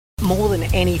more than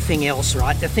anything else,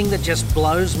 right, the thing that just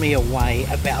blows me away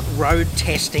about road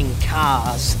testing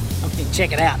cars, I mean,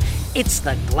 check it out, it's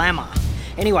the glamour.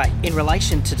 Anyway, in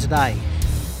relation to today,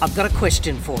 I've got a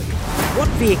question for you. What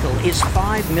vehicle is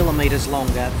 5mm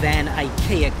longer than a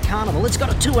Kia Carnival? It's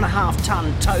got a 2.5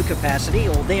 tonne tow capacity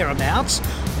or thereabouts,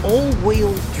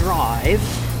 all-wheel drive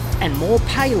and more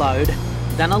payload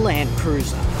than a Land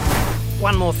Cruiser.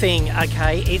 One more thing,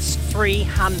 okay, it's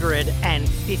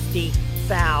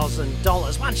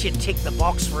 $350,000. Once you tick the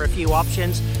box for a few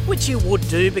options, which you would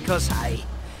do because, hey,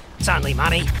 it's only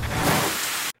money.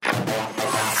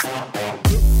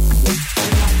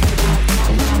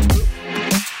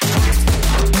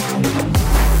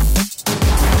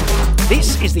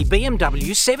 This is the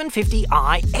BMW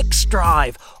 750i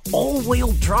xDrive,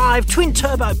 all-wheel drive,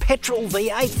 twin-turbo petrol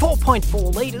V8,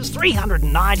 4.4 litres,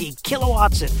 390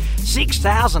 kilowatts at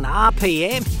 6,000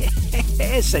 RPM,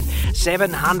 yes, and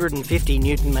 750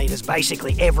 newton metres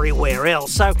basically everywhere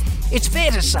else. So it's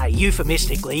fair to say,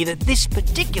 euphemistically, that this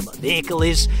particular vehicle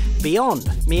is beyond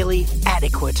merely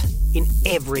adequate in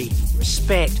every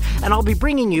respect. And I'll be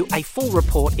bringing you a full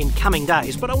report in coming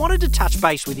days, but I wanted to touch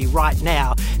base with you right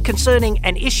now concerning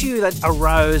an issue that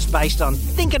arose based on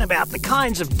thinking about the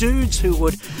kinds of dudes who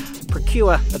would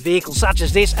procure a vehicle such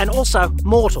as this, and also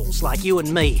mortals like you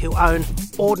and me who own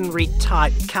ordinary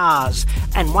type cars,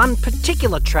 and one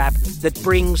particular trap that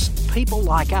brings people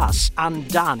like us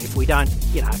undone if we don't,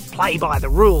 play by the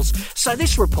rules. So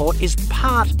this report is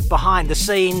part behind the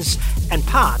scenes and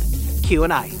part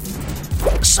Q&A.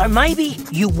 So maybe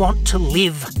you want to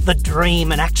live the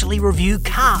dream and actually review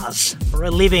cars for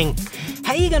a living.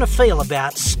 How are you going to feel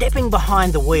about stepping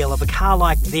behind the wheel of a car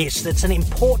like this that's an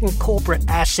important corporate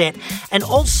asset and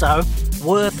also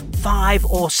worth 5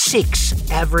 or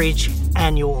 6 average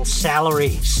annual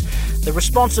salaries? The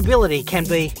responsibility can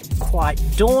be quite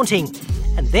daunting.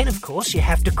 And then, of course, you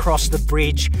have to cross the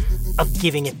bridge of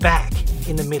giving it back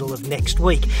in the middle of next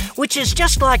week, which is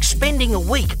just like spending a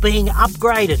week being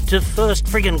upgraded to first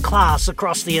friggin' class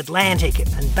across the Atlantic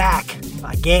and back,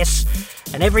 I guess.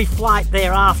 And every flight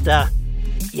thereafter,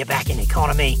 you're back in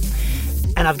economy.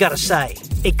 And I've got to say,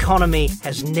 economy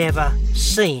has never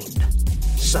seemed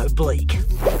so bleak.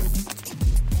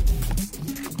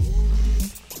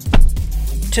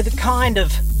 To the kind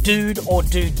of dude or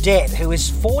dudette who is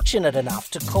fortunate enough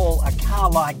to call a car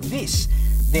like this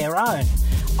their own,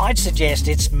 I'd suggest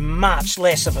it's much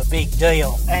less of a big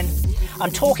deal. And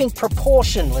I'm talking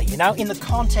proportionally, in the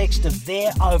context of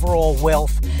their overall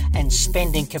wealth and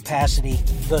spending capacity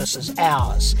versus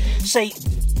ours. See,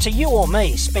 to you or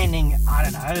me, spending,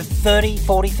 30,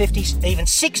 40, 50, even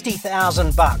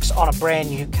 $60,000 on a brand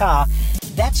new car,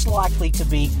 that's likely to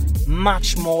be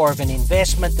much more of an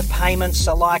investment. The payments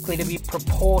are likely to be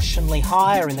proportionally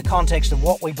higher in the context of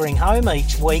what we bring home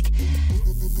each week.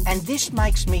 And this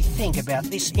makes me think about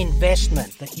this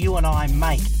investment that you and I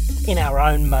make in our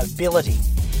own mobility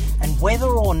and whether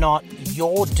or not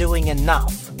you're doing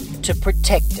enough to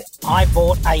protect it. I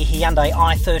bought a Hyundai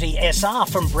i30 SR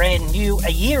from brand new a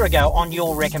year ago on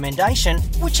your recommendation,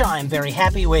 which I am very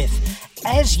happy with.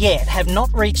 As yet have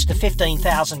not reached the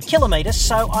 15,000 kilometres,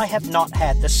 so I have not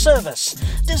had the service.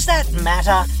 Does that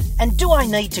matter? And do I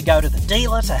need to go to the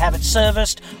dealer to have it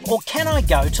serviced, or can I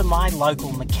go to my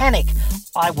local mechanic?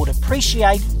 I would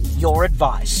appreciate your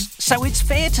advice. So it's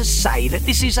fair to say that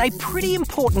this is a pretty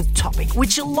important topic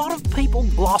which a lot of people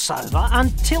gloss over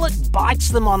until it bites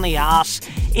them on the arse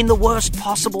in the worst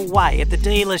possible way at the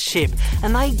dealership,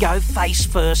 and they go face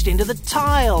first into the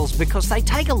tiles because they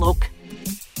take a look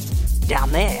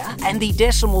down there and the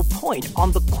decimal point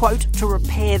on the quote to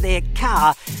repair their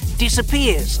car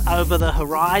disappears over the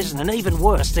horizon, and even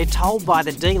worse, they're told by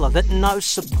the dealer that no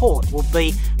support will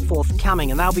be forthcoming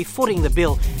and they'll be footing the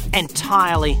bill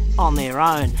entirely on their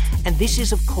own. And this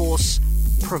is, of course,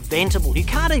 preventable. You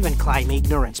can't even claim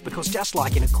ignorance because just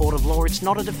like in a court of law, it's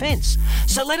not a defence.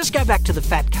 So let us go back to the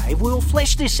Fat Cave. We'll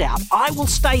flesh this out. I will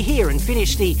stay here and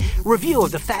finish the review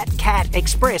of the Fat Cat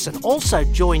Express and also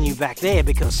join you back there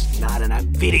because,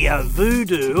 video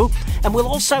voodoo. And we'll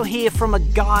also hear from a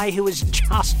guy who is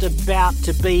just about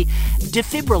to be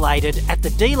defibrillated at the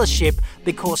dealership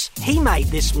because he made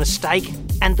this mistake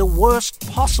and the worst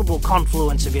possible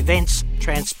confluence of events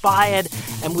transpired,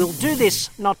 and we'll do this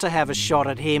not to have a shot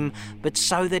at him, but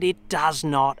so that it does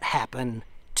not happen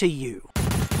to you.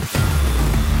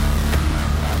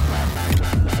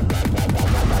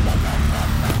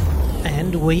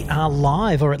 And we are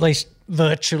live, or at least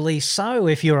virtually so.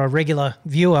 If you're a regular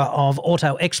viewer of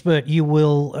Auto Expert, you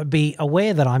will be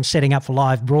aware that I'm setting up for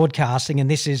live broadcasting, and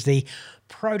this is the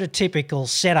prototypical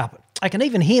setup. I can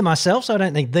even hear myself, so I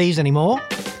don't need these anymore.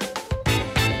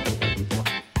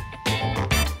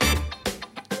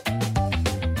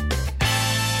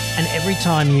 every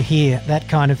time you hear that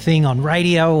kind of thing on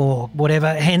radio or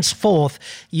whatever, henceforth,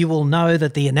 you will know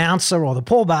that the announcer or the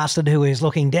poor bastard who is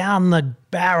looking down the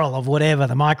barrel of whatever,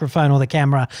 the microphone or the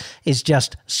camera, is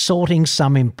just sorting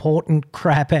some important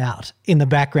crap out in the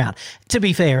background. To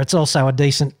be fair, it's also a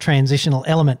decent transitional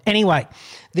element. Anyway,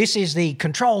 this is the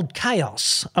controlled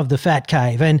chaos of the Fat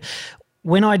Cave. And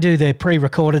when I do the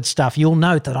pre-recorded stuff, you'll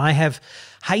note that I have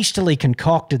hastily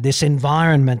concocted this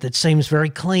environment that seems very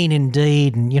clean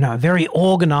indeed and, very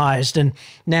organised. And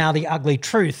now the ugly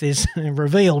truth is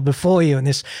revealed before you, and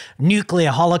this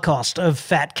nuclear holocaust of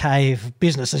Fat Cave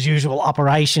business as usual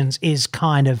operations is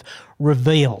kind of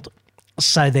revealed.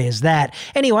 So there's that.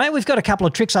 Anyway, we've got a couple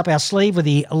of tricks up our sleeve with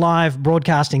the live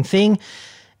broadcasting thing,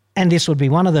 and this would be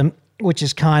one of them, which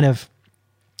is kind of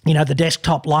the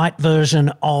desktop light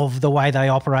version of the way they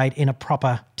operate in a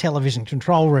proper television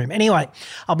control room. Anyway,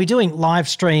 I'll be doing live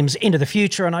streams into the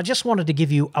future, and I just wanted to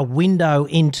give you a window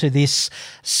into this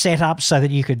setup so that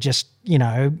you could just,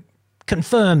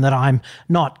 confirm that I'm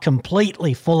not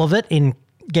completely full of it in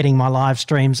getting my live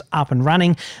streams up and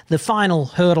running. The final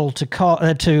hurdle to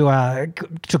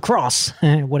cross,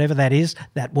 whatever that is,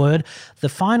 that word, the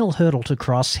final hurdle to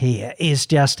cross here is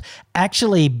just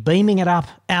actually beaming it up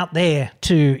out there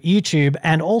to YouTube,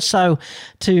 and also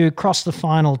to cross the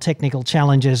final technical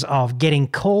challenges of getting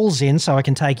calls in so I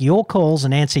can take your calls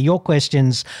and answer your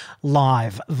questions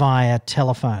live via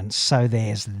telephone. So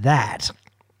there's that.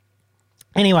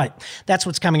 Anyway, that's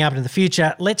what's coming up in the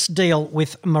future. Let's deal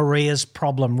with Maria's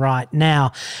problem right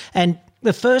now. And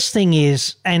the first thing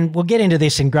is, and we'll get into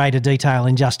this in greater detail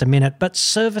in just a minute, but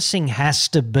servicing has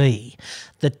to be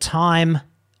the time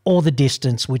or the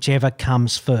distance, whichever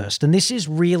comes first. And this is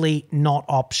really not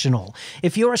optional.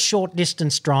 If you're a short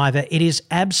distance driver, it is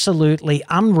absolutely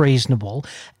unreasonable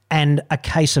and a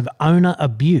case of owner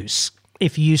abuse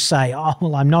if you say, oh,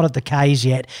 well, I'm not at the K's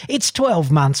yet. It's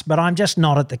 12 months, but I'm just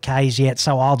not at the K's yet,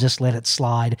 so I'll just let it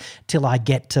slide till I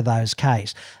get to those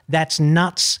K's. That's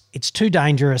nuts. It's too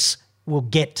dangerous. We'll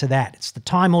get to that. It's the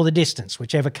time or the distance,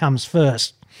 whichever comes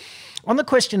first. On the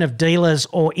question of dealers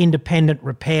or independent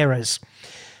repairers,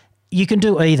 you can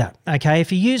do either, okay?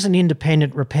 If you use an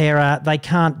independent repairer, they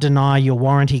can't deny your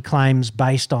warranty claims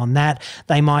based on that.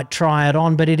 They might try it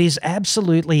on, but it is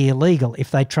absolutely illegal if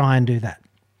they try and do that.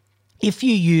 If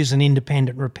you use an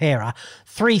independent repairer,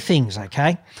 three things,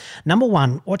 okay? Number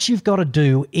one, what you've got to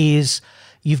do is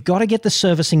you've got to get the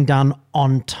servicing done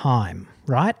on time,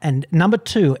 right? And number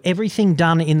two, everything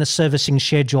done in the servicing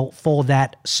schedule for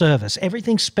that service,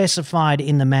 everything specified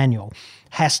in the manual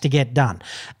has to get done.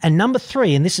 And number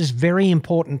three, and this is very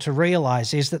important to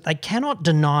realise, is that they cannot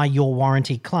deny your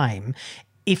warranty claim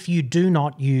if you do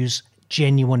not use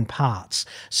genuine parts.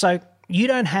 So you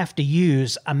don't have to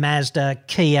use a Mazda,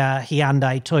 Kia,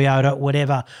 Hyundai, Toyota,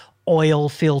 whatever, oil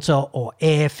filter or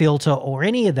air filter or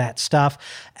any of that stuff,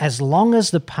 as long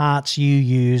as the parts you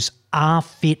use are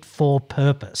fit for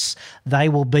purpose. They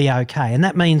will be okay. And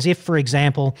that means if, for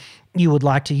example, you would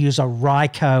like to use a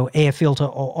Ryco air filter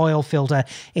or oil filter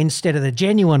instead of the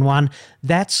genuine one,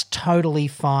 that's totally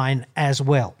fine as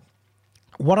well.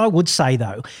 What I would say,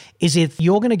 though, is if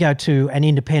you're going to go to an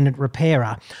independent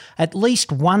repairer, at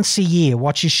least once a year,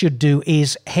 what you should do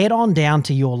is head on down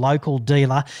to your local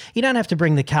dealer. You don't have to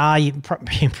bring the car. You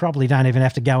probably don't even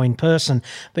have to go in person,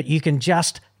 but you can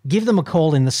just give them a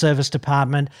call in the service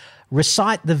department,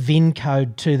 recite the VIN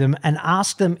code to them, and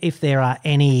ask them if there are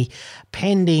any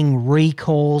pending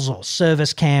recalls or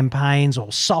service campaigns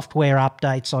or software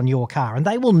updates on your car. And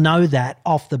they will know that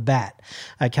off the bat,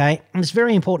 okay? And it's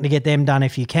very important to get them done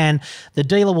if you can. The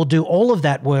dealer will do all of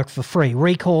that work for free.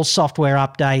 Recalls, software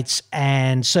updates,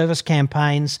 and service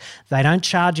campaigns. They don't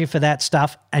charge you for that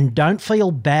stuff, and don't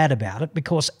feel bad about it,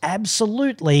 because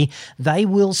absolutely they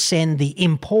will send the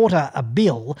importer a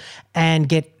bill and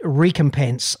get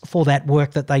recompense for that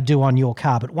work that they do on your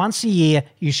car. But once a year,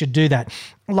 you should do that.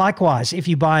 Likewise, if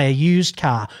you buy a used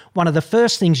car, one of the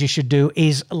first things you should do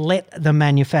is let the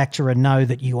manufacturer know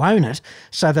that you own it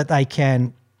so that they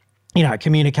can,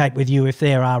 communicate with you if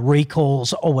there are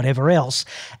recalls or whatever else.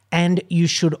 And you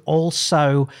should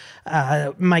also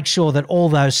make sure that all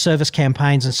those service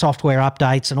campaigns and software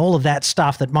updates and all of that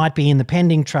stuff that might be in the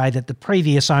pending tray that the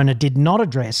previous owner did not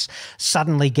address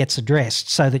suddenly gets addressed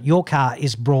so that your car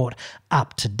is brought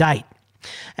up to date.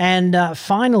 And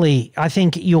finally, I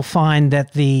think you'll find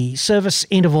that the service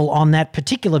interval on that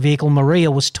particular vehicle Maria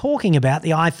was talking about,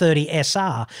 the i30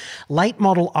 SR, late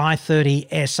model i30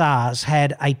 SRs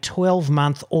had a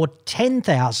 12-month or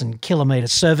 10,000 kilometre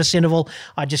service interval.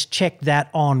 I just checked that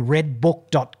on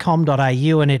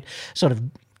redbook.com.au, and it sort of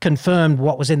confirmed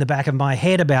what was in the back of my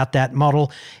head about that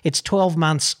model. It's 12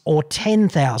 months or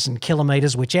 10,000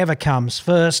 kilometres, whichever comes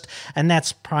first, and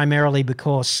that's primarily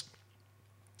because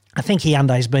I think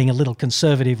Hyundai's being a little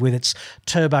conservative with its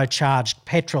turbocharged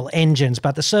petrol engines,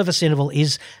 but the service interval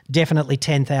is definitely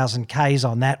 10,000 Ks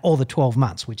on that, or the 12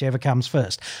 months, whichever comes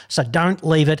first. So don't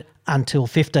leave it until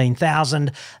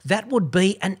 15,000. That would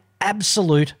be an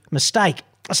absolute mistake.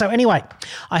 So anyway,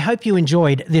 I hope you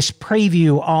enjoyed this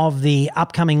preview of the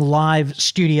upcoming live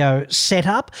studio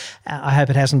setup. I hope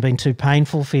it hasn't been too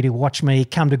painful for you to watch me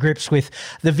come to grips with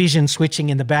the vision switching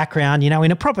in the background. You know,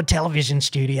 in a proper television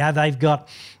studio, they've got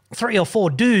 3 or 4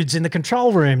 dudes in the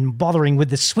control room bothering with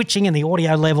the switching and the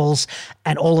audio levels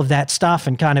and all of that stuff.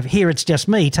 And kind of here it's just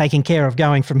me taking care of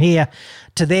going from here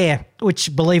to there,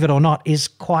 which, believe it or not, is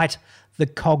quite the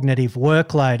cognitive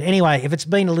workload. Anyway, if it's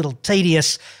been a little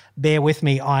tedious, bear with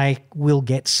me, I will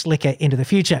get slicker into the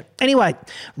future. Anyway,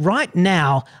 right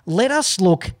now, let us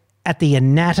look at the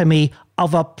anatomy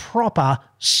of a proper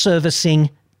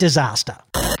servicing disaster.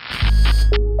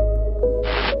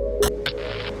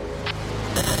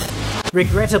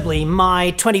 Regrettably,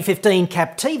 my 2015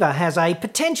 Captiva has a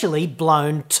potentially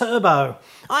blown turbo.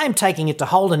 I am taking it to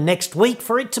Holden next week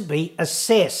for it to be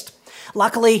assessed.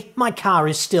 Luckily, my car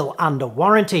is still under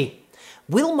warranty.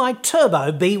 Will my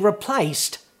turbo be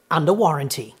replaced under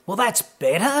warranty? Well, that's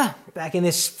better. Back in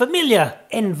this familiar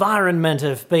environment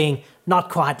of being not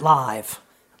quite live,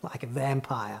 like a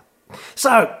vampire.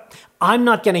 So, I'm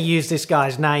not going to use this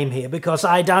guy's name here because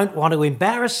I don't want to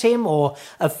embarrass him or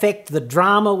affect the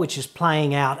drama which is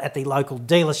playing out at the local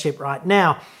dealership right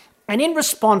now. And in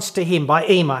response to him by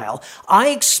email, I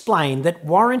explained that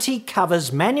warranty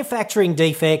covers manufacturing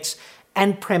defects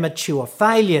and premature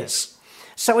failures.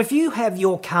 So if you have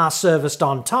your car serviced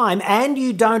on time and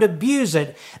you don't abuse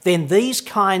it, then these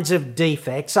kinds of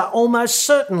defects are almost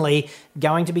certainly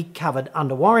going to be covered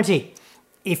under warranty.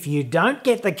 If you don't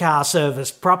get the car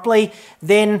serviced properly,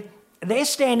 then they're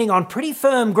standing on pretty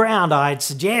firm ground, I'd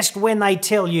suggest, when they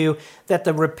tell you that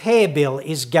the repair bill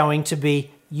is going to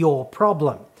be your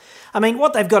problem. I mean,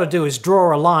 what they've got to do is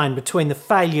draw a line between the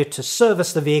failure to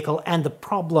service the vehicle and the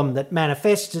problem that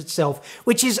manifests itself,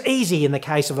 which is easy in the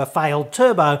case of a failed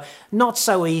turbo, not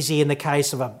so easy in the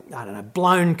case of a,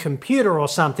 blown computer or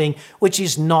something, which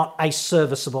is not a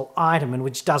serviceable item and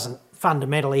which doesn't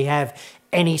fundamentally have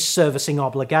any servicing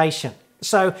obligation.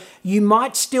 So you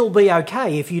might still be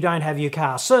okay if you don't have your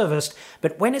car serviced,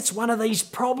 but when it's one of these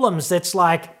problems that's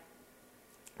like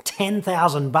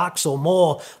 $10,000 or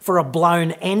more for a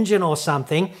blown engine or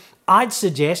something, I'd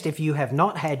suggest if you have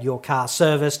not had your car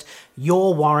serviced,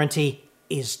 your warranty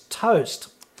is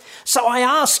toast. So I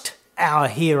asked our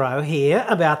hero here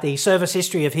about the service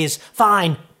history of his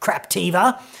fine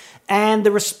Craptiva, and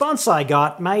the response I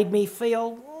got made me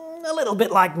feel a little bit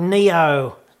like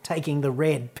Neo taking the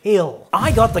red pill.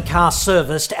 I got the car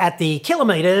serviced at the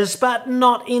kilometres, but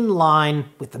not in line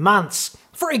with the months.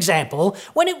 For example,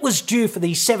 when it was due for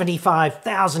the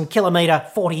 75,000 kilometre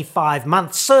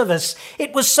 45-month service,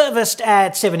 it was serviced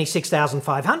at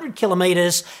 76,500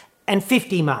 kilometres and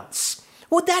 50 months.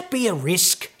 Would that be a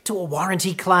risk to a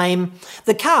warranty claim?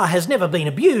 The car has never been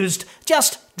abused,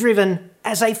 just driven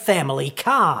as a family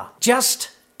car.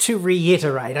 Just to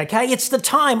reiterate, okay, it's the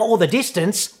time or the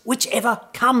distance, whichever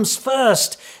comes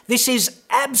first. This is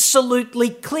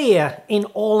absolutely clear in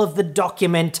all of the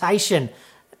documentation.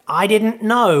 I didn't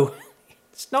know.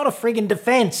 It's not a friggin'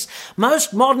 defence.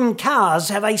 Most modern cars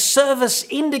have a service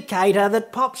indicator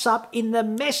that pops up in the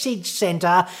message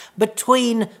centre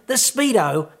between the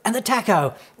speedo and the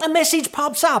tacho. A message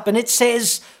pops up and it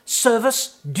says,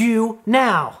 "Service due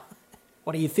now."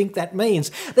 What do you think that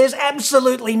means? There's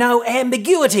absolutely no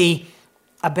ambiguity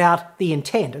about the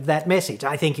intent of that message.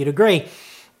 I think you'd agree.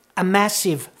 A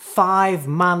massive 5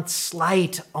 months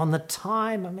late on the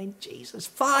time. I mean, Jesus,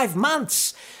 5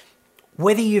 months.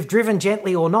 Whether you've driven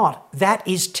gently or not, that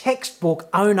is textbook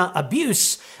owner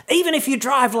abuse. Even if you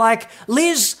drive like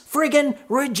Liz friggin'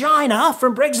 Regina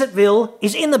from Brexitville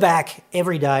is in the back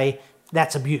every day,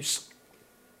 that's abuse.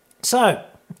 So,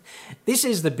 this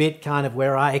is the bit kind of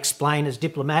where I explain as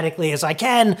diplomatically as I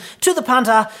can to the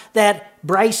punter that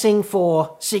bracing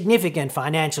for significant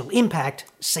financial impact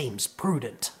seems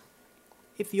prudent.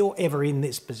 If you're ever in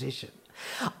this position,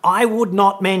 I would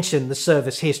not mention the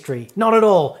service history. Not at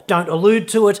all. Don't allude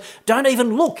to it. Don't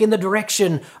even look in the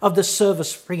direction of the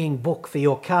service frigging book for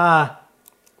your car.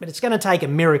 But it's going to take a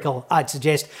miracle, I'd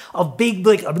suggest, of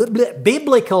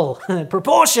biblical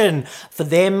proportion for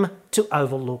them to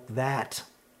overlook that.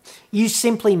 You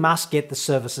simply must get the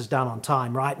services done on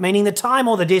time, right? Meaning the time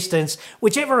or the distance,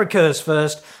 whichever occurs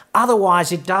first,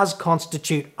 Otherwise, it does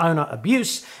constitute owner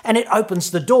abuse, and it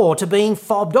opens the door to being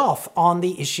fobbed off on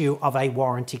the issue of a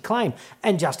warranty claim,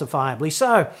 and justifiably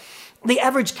so. The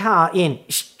average car in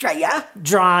Australia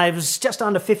drives just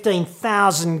under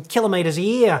 15,000 kilometres a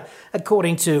year,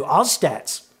 according to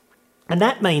Ausstats. And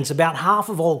that means about half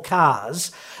of all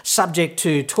cars subject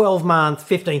to 12-month,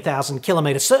 15,000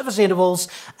 kilometre service intervals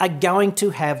are going to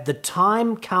have the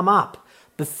time come up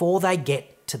before they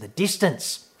get to the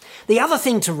distance. The other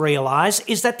thing to realise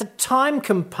is that the time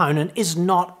component is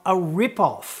not a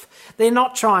rip-off. They're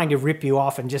not trying to rip you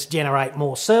off and just generate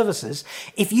more services.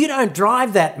 If you don't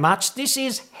drive that much, this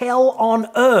is hell on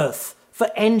earth for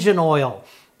engine oil.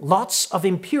 Lots of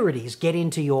impurities get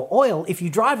into your oil if you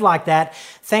drive like that,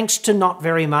 thanks to not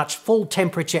very much full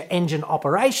temperature engine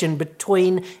operation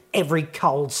between every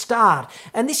cold start.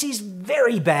 And this is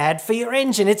very bad for your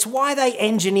engine. It's why they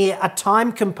engineer a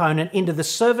time component into the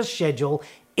service schedule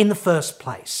in the first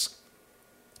place.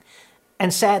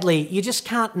 And sadly, you just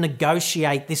can't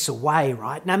negotiate this away,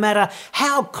 right? No matter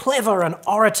how clever an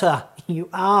orator you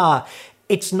are,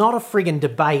 it's not a friggin'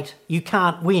 debate. You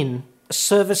can't win.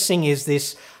 Servicing is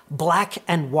this black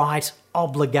and white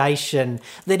obligation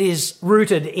that is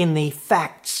rooted in the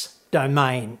facts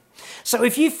domain. So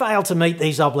if you fail to meet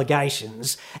these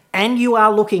obligations and you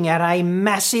are looking at a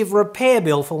massive repair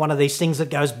bill for one of these things that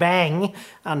goes bang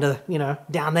under,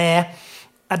 down there,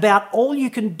 about all you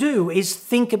can do is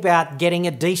think about getting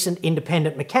a decent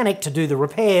independent mechanic to do the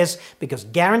repairs, because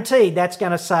guaranteed that's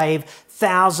going to save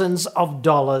thousands of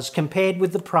dollars compared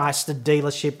with the price the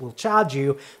dealership will charge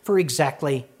you for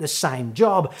exactly the same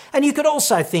job. And you could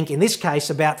also think in this case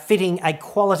about fitting a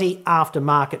quality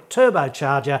aftermarket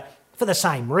turbocharger for the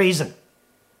same reason.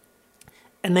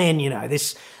 And then,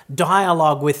 this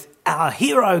dialogue with our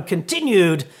hero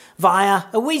continued via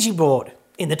a Ouija board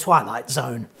in the Twilight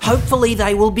Zone. Hopefully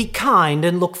they will be kind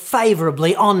and look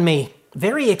favourably on me.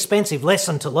 Very expensive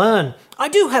lesson to learn. I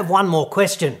do have one more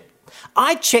question.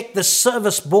 I checked the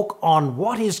service book on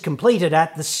what is completed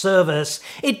at the service.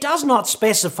 It does not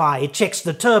specify it checks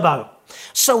the turbo.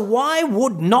 So why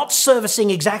would not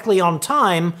servicing exactly on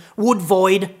time would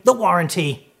void the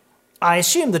warranty? I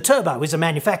assume the turbo is a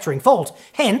manufacturing fault,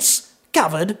 hence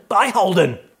covered by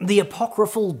Holden. The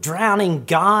apocryphal drowning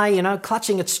guy,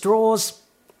 clutching at straws.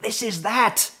 This is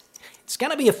that. It's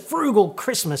going to be a frugal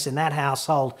Christmas in that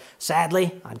household.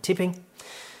 Sadly, I'm tipping.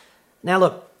 Now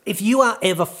look, if you are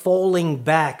ever falling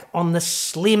back on the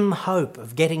slim hope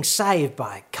of getting saved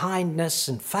by kindness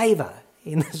and favour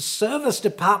in the service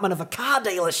department of a car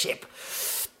dealership,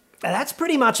 that's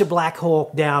pretty much a Black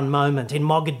Hawk Down moment in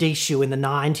Mogadishu in the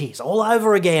 90s, all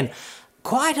over again.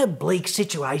 Quite a bleak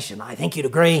situation, I think you'd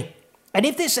agree. And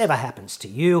if this ever happens to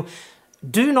you,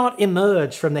 do not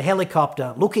emerge from the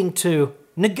helicopter looking to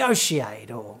negotiate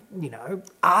or,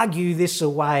 argue this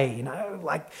away,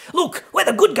 like, look, we're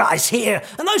the good guys here,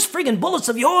 and those friggin' bullets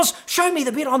of yours, show me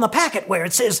the bit on the packet where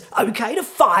it says, okay to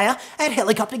fire at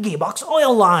helicopter gearbox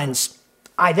oil lines.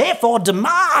 I therefore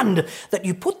demand that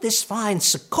you put this fine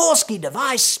Sikorsky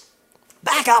device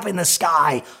back up in the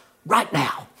sky right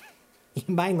now. You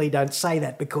mainly don't say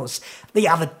that because the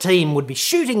other team would be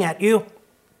shooting at you,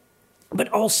 but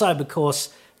also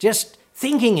because just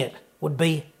thinking it would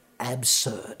be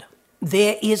absurd.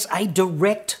 There is a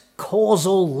direct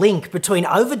causal link between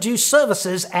overdue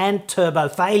services and turbo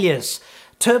failures.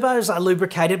 Turbos are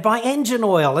lubricated by engine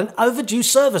oil, and overdue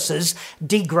services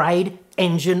degrade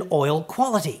engine oil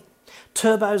quality.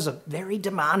 Turbos are very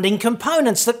demanding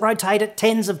components that rotate at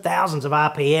tens of thousands of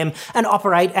RPM and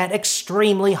operate at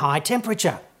extremely high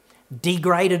temperature.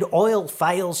 Degraded oil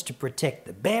fails to protect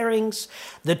the bearings,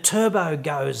 the turbo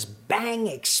goes bang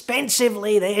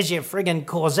expensively, there's your friggin'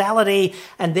 causality,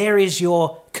 and there is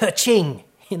your ka-ching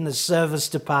in the service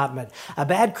department. A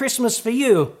bad Christmas for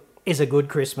you is a good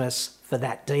Christmas for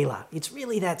that dealer. It's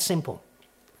really that simple.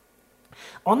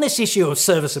 On this issue of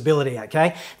serviceability,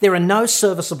 there are no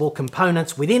serviceable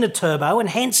components within a turbo, and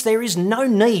hence there is no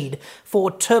need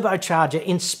for turbocharger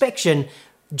inspection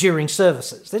during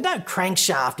services. There's no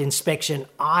crankshaft inspection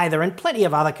either, and plenty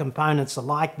of other components are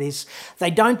like this. They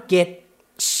don't get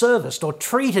serviced or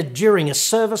treated during a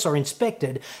service or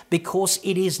inspected because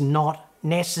it is not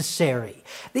necessary.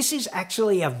 This is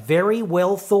actually a very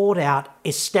well thought out,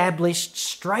 established,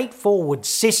 straightforward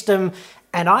system,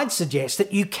 and I'd suggest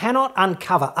that you cannot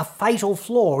uncover a fatal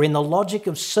flaw in the logic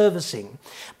of servicing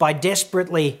by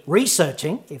desperately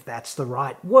researching, if that's the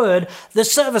right word, the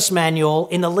service manual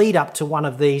in the lead up to one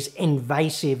of these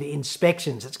invasive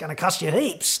inspections. It's going to cost you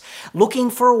heaps. Looking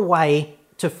for a way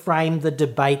to frame the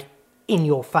debate in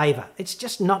your favour. It's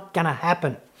just not going to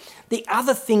happen. The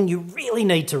other thing you really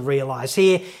need to realise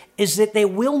here is that there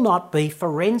will not be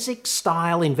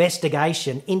forensic-style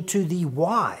investigation into the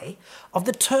why of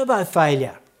the turbo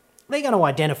failure. They're going to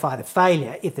identify the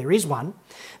failure, if there is one.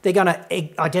 They're going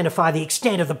to identify the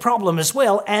extent of the problem as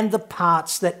well and the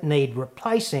parts that need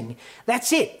replacing.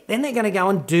 That's it. Then they're going to go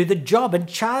and do the job and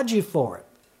charge you for it.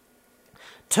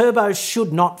 Turbos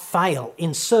should not fail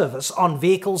in service on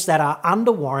vehicles that are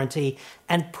under warranty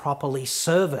and properly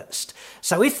serviced.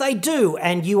 So if they do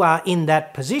and you are in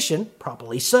that position,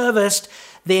 properly serviced,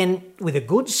 then with a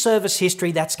good service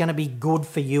history, that's going to be good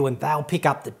for you and they'll pick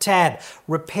up the tab.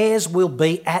 Repairs will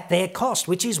be at their cost,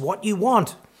 which is what you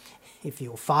want. If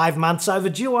you're 5 months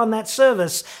overdue on that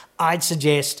service, I'd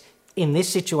suggest in this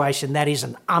situation that is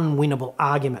an unwinnable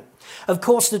argument. Of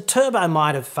course, the turbo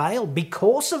might have failed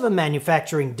because of a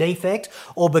manufacturing defect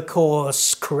or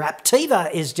because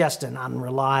Craptiva is just an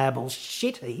unreliable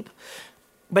shit heap.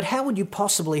 But how would you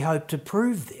possibly hope to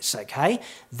prove this, okay?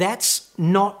 That's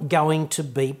not going to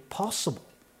be possible.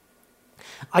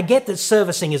 I get that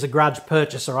servicing is a grudge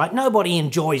purchase, all right? Nobody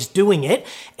enjoys doing it.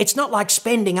 It's not like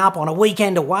spending up on a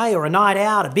weekend away or a night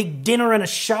out, a big dinner and a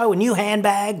show, a new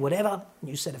handbag, whatever,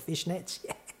 new set of fishnets.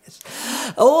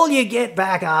 Yes. All you get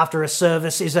back after a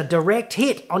service is a direct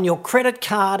hit on your credit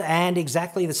card and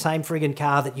exactly the same friggin'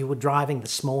 car that you were driving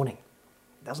this morning.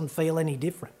 Doesn't feel any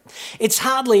different. It's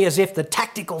hardly as if the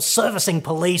tactical servicing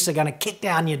police are going to kick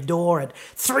down your door at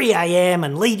 3 a.m.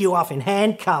 and lead you off in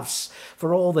handcuffs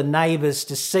for all the neighbours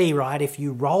to see, right, if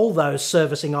you roll those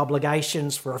servicing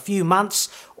obligations for a few months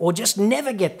or just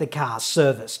never get the car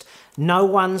serviced. No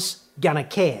one's going to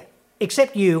care,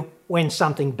 except you when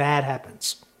something bad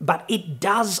happens. But it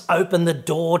does open the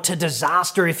door to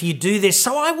disaster if you do this,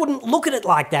 so I wouldn't look at it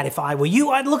like that if I were you.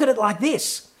 I'd look at it like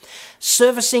this.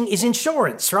 Servicing is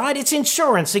insurance, right? It's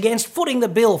insurance against footing the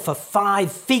bill for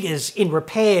 5 figures in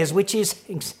repairs, which is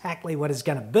exactly what it's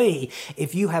going to be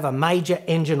if you have a major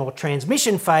engine or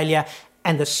transmission failure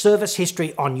and the service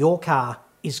history on your car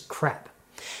is crap.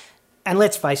 And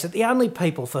let's face it, the only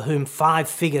people for whom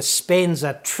 5-figure spends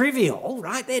are trivial,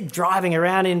 right? They're driving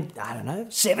around in,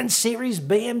 7 Series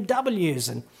BMWs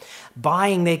and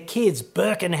buying their kids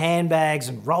Birkin handbags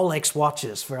and Rolex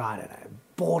watches for,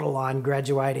 borderline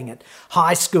graduating at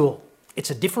high school. It's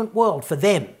a different world for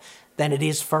them than it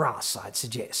is for us, I'd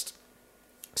suggest.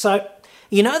 So,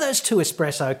 you know those 2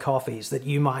 espresso coffees that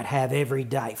you might have every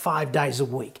day, 5 days a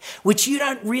week, which you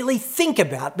don't really think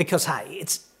about because, hey,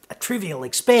 it's a trivial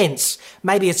expense.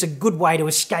 Maybe it's a good way to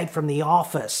escape from the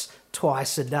office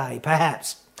twice a day,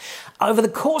 perhaps. Over the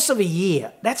course of a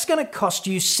year, that's going to cost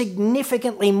you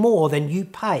significantly more than you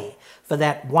pay for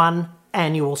that one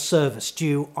annual service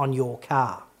due on your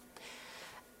car.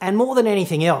 And more than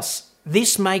anything else,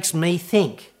 this makes me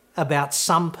think about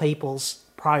some people's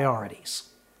priorities.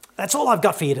 That's all I've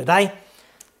got for you today.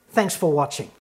 Thanks for watching.